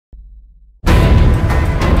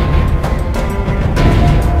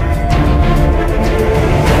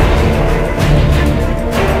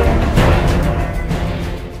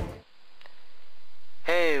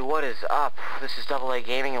What is up? This is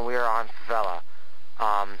doubleAgaming and we are on Favela.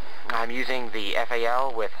 I'm using the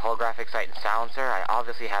FAL with holographic sight and silencer. I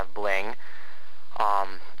obviously have bling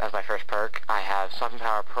as my first perk. I have Sucking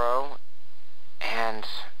Power Pro and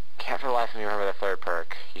can't for the life of me remember the third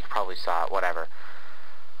perk. You probably saw it, whatever.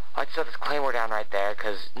 I just set this claymore down right there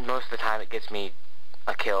because most of the time it gets me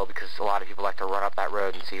a kill because a lot of people like to run up that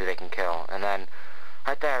road and see who they can kill. And then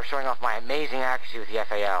right there, showing off my amazing accuracy with the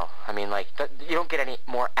FAL. I mean, like, you don't get any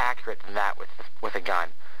more accurate than that with a gun.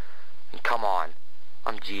 I mean, come on.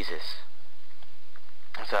 I'm Jesus.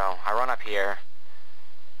 So, I run up here,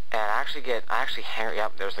 and I actually hang,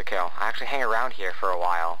 yep, there's the kill. I actually hang around here for a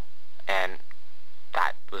while, and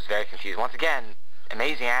that was very confusing. Once again,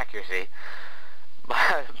 amazing accuracy,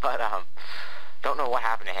 but don't know what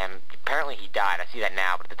happened to him. Apparently he died. I see that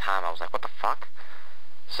now, but at the time I was like, what the fuck?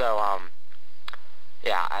 So,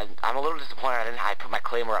 yeah, I'm a little disappointed I put my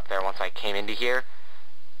claymore up there once I came into here,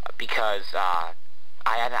 because I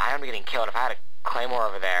ended up getting killed. If I had a claymore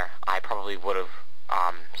over there, I probably would have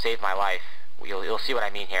saved my life. You'll see what I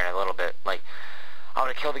mean here in a little bit. Like, I would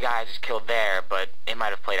have killed the guy I just killed there, but it might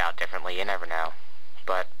have played out differently. You never know.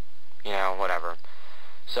 But, you know, whatever.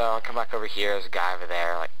 So, I come back over here, there's a guy over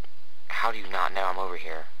there. Like, how do you not know I'm over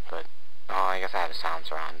here? But, oh, I guess I have a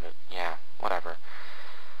silencer on, but yeah, whatever.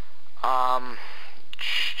 I'm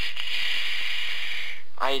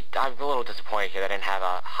a little disappointed here that I didn't have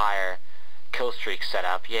a higher kill streak set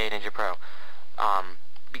up. Yay, Ninja Pro.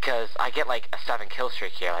 Because I get like a 7 kill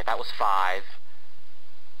streak here. Like, that was 5.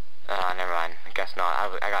 Never mind. I guess not.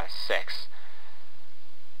 I got a 6.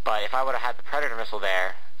 But if I would have had the Predator missile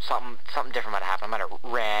there, something different might have happened. I might have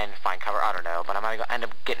ran, find cover, I don't know. But I might end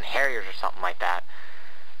up getting Harriers or something like that.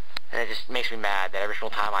 And it just makes me mad that every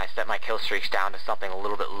single time I set my kill streaks down to something a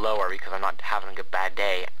little bit lower because I'm not having a bad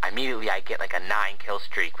day, immediately I get like a 9 kill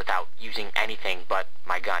streak without using anything but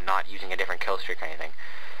my gun, not using a different kill streak or anything.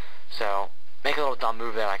 So, make a little dumb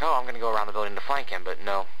move there, like, oh, I'm going to go around the building to flank him, but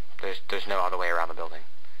no, there's no other way around the building.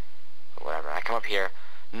 But whatever, I come up here,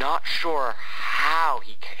 not sure how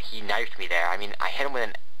he knifed me there. I mean, I hit him with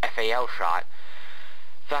an FAL shot.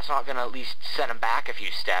 If that's not going to at least set him back a few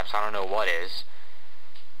steps, I don't know what is.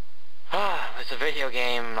 It's a video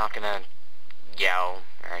game, I'm not gonna yell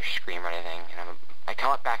or scream or anything. And I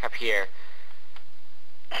come back up here.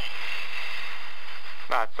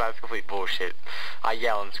 That's complete bullshit. I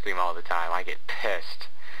yell and scream all the time. I get pissed.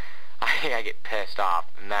 I get pissed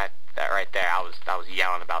off, and that right there, I was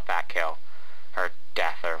yelling about that kill or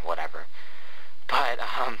death or whatever. But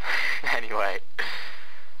anyway,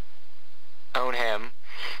 own him.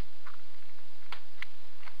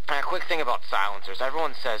 A quick thing about silencers.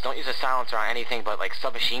 Everyone says don't use a silencer on anything but like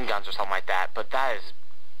submachine guns or something like that, but that is,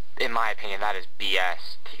 in my opinion, that is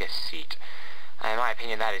BS. Take a seat. In my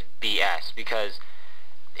opinion, that is BS because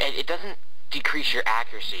it doesn't decrease your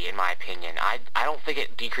accuracy, in my opinion. I don't think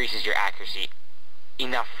it decreases your accuracy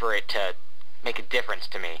enough for it to make a difference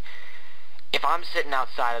to me. If I'm sitting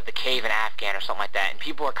outside of the cave in Afghan or something like that, and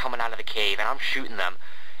people are coming out of the cave and I'm shooting them,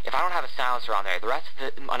 if I don't have a silencer on there,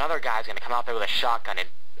 another guy's going to come out there with a shotgun and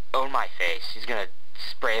own my face. He's gonna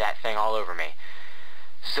spray that thing all over me.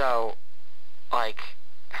 So, like,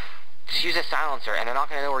 just use a silencer, and they're not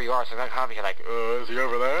gonna know where you are, so they're gonna come up here like, is he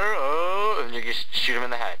over there? And you just shoot him in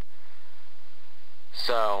the head.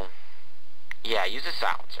 So, yeah, use a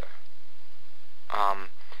silencer.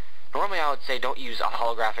 Normally I would say don't use a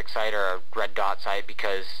holographic sight or a red dot sight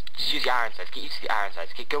because just use the iron sights. Get used to the iron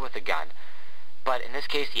sights. Get good with the gun. But in this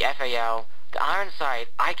case, the FAL, the iron sight,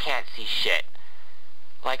 I can't see shit.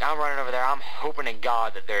 Like, I'm running over there, I'm hoping to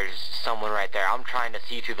God that there's someone right there. I'm trying to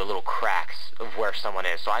see through the little cracks of where someone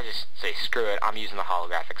is. So I just say, screw it, I'm using the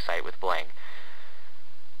holographic sight with bling.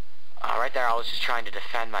 Right there, I was just trying to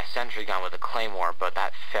defend my sentry gun with a claymore, but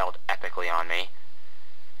that failed epically on me.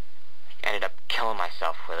 Ended up killing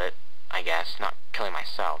myself with it, I guess. Not killing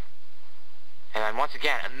myself. And then once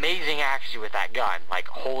again, amazing accuracy with that gun. Like,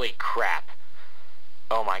 holy crap.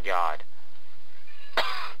 Oh my God.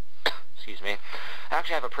 Excuse me. I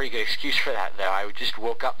actually have a pretty good excuse for that, though. I just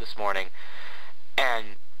woke up this morning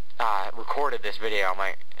and recorded this video on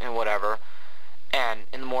my whatever. And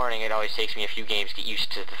in the morning, it always takes me a few games to get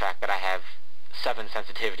used to the fact that I have 7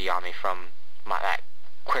 sensitivity on me from that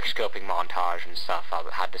quick scoping montage and stuff. I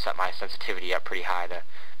had to set my sensitivity up pretty high to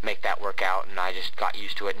make that work out, and I just got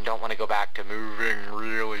used to it and don't want to go back to moving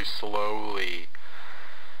really slowly.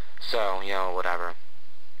 So, you know, whatever.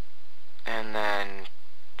 And then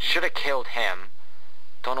should have killed him.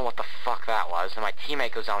 Don't know what the fuck that was. And my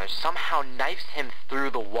teammate goes down there, somehow knifes him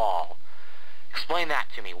through the wall. Explain that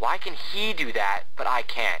to me. Why can he do that, but I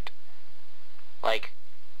can't? Like,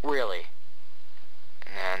 really?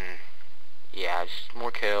 And yeah, just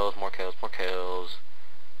more kills, more kills, more kills.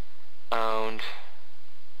 Owned.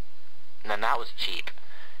 And then that was cheap.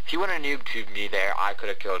 If he wouldn't have noob tubed me there, I could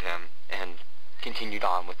have killed him and continued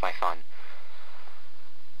on with my fun.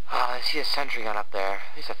 I see a sentry gun up there.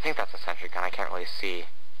 At least I think that's a sentry gun. I can't really see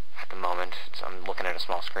at the moment. So I'm looking at a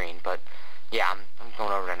small screen. But yeah, I'm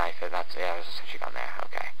going over to knife it. Yeah, there's a sentry gun there.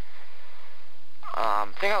 Okay.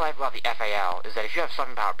 The thing I like about the FAL is that if you have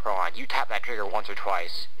Sucking Power Pro on, you tap that trigger once or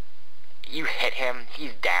twice, you hit him,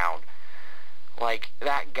 he's down. Like,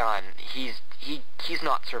 that gun, he's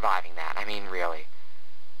not surviving that. I mean, really.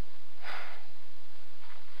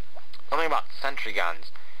 Something about sentry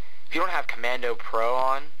guns. If you don't have Commando Pro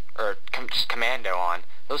on, or just Commando on,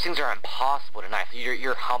 those things are impossible to knife.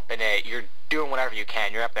 You're humping it, you're doing whatever you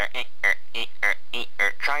can. You're up there,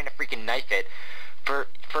 trying to freaking knife it.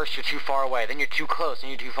 First you're too far away, then you're too close, then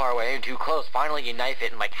you're too far away, then you're too close. Finally you knife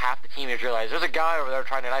it, and like half the team has realized, there's a guy over there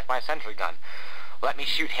trying to knife my sentry gun. Let me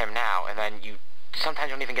shoot him now, and then you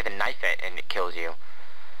sometimes don't even get to knife it, and it kills you.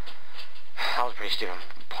 That was a pretty stupid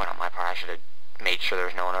point on my part. I should have made sure there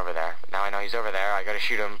was no one over there. But now I know he's over there, I gotta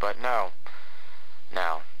shoot him, but no.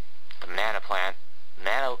 No. The banana plant.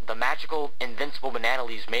 The magical, invincible banana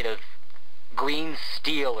leaves made of green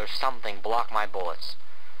steel or something block my bullets.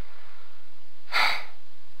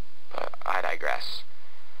 But I digress.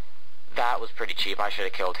 That was pretty cheap. I should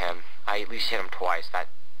have killed him. I at least hit him twice.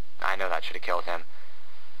 I know that should have killed him.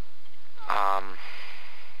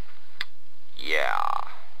 Yeah.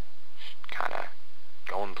 Just kinda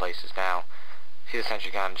going places now. See the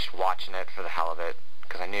sentry gun, just watching it for the hell of it.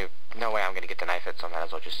 Because I knew, no way I'm gonna get to knife it, so I might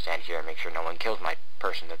as well just stand here and make sure no one kills my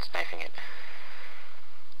person that's knifing it.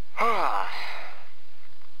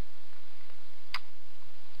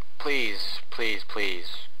 Please, please,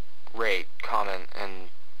 please, rate, comment, and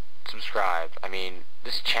subscribe. I mean,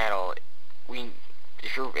 this channel,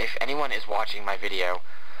 if anyone is watching my video,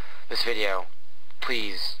 this video,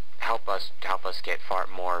 please help us get far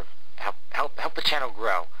more, help the channel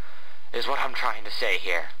grow, is what I'm trying to say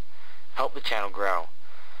here. Help the channel grow.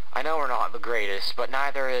 I know we're not the greatest, but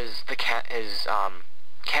neither is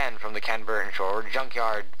Ken from the Ken Burton Show, or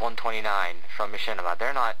Junkyard 129 from Machinima.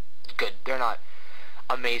 They're not good, they're not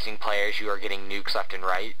amazing players who are getting nukes left and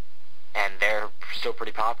right, and they're still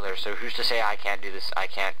pretty popular, so who's to say I can't do this, I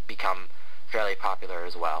can't become fairly popular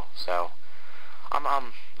as well. So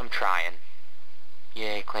I'm trying.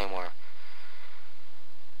 Yay, Claymore.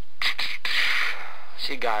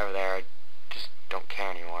 See a guy over there, I just don't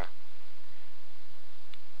care anymore.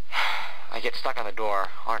 I get stuck on the door,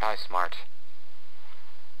 aren't I smart?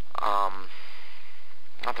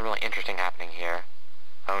 Nothing really interesting happening here.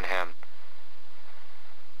 Own him.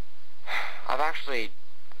 I've actually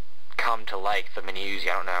come to like the mini Uzi.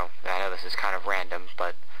 I don't know. I know this is kind of random,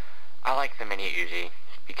 but I like the mini Uzi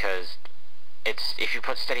because if you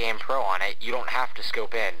put Steady Aim Pro on it, you don't have to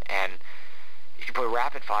scope in, and if you put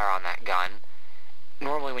rapid fire on that gun,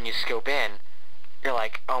 normally when you scope in, you're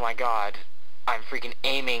like, oh my god, I'm freaking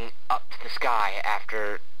aiming up to the sky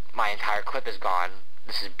after my entire clip is gone.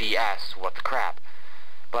 This is BS, what the crap.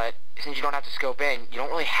 But since you don't have to scope in, you don't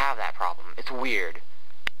really have that problem. It's weird.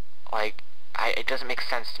 Like, it doesn't make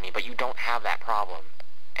sense to me, but you don't have that problem,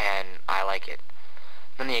 and I like it.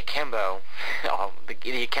 Then the Akimbo,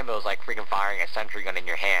 the Akimbo is like freaking firing a sentry gun in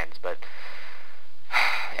your hands, but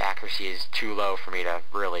the accuracy is too low for me to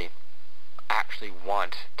really actually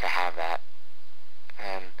want to have that.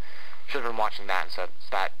 And should have been watching that instead,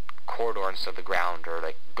 that corridor instead of the ground, or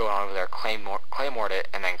like go on over there, claymore it,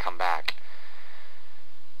 and then come back.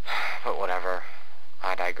 But whatever,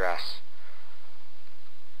 I digress.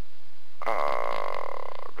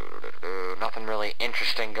 Nothing really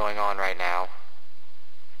interesting going on right now.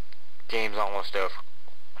 Game's almost over.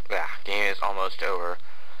 Yeah, game is almost over.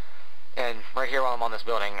 And right here while I'm on this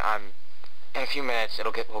building, in a few minutes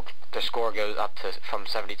the score goes up to from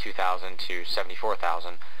 72,000 to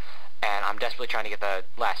 74,000, and I'm desperately trying to get the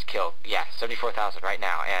last kill. Yeah, 74,000 right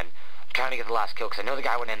now, and I'm trying to get the last kill because I know the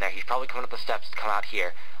guy went in there. He's probably coming up the steps to come out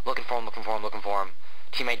here, looking for him.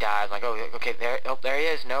 Teammate dies. Like, oh, okay, there he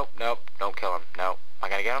is. Nope, don't kill him. Nope. Am I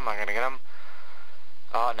gonna get him?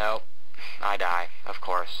 Oh, no. I die, of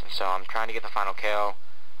course. So I'm trying to get the final kill.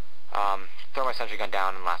 Throw my sentry gun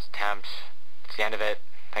down in the last attempt. It's the end of it.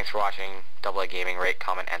 Thanks for watching. doubleAgaming, rate,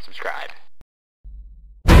 comment, and subscribe.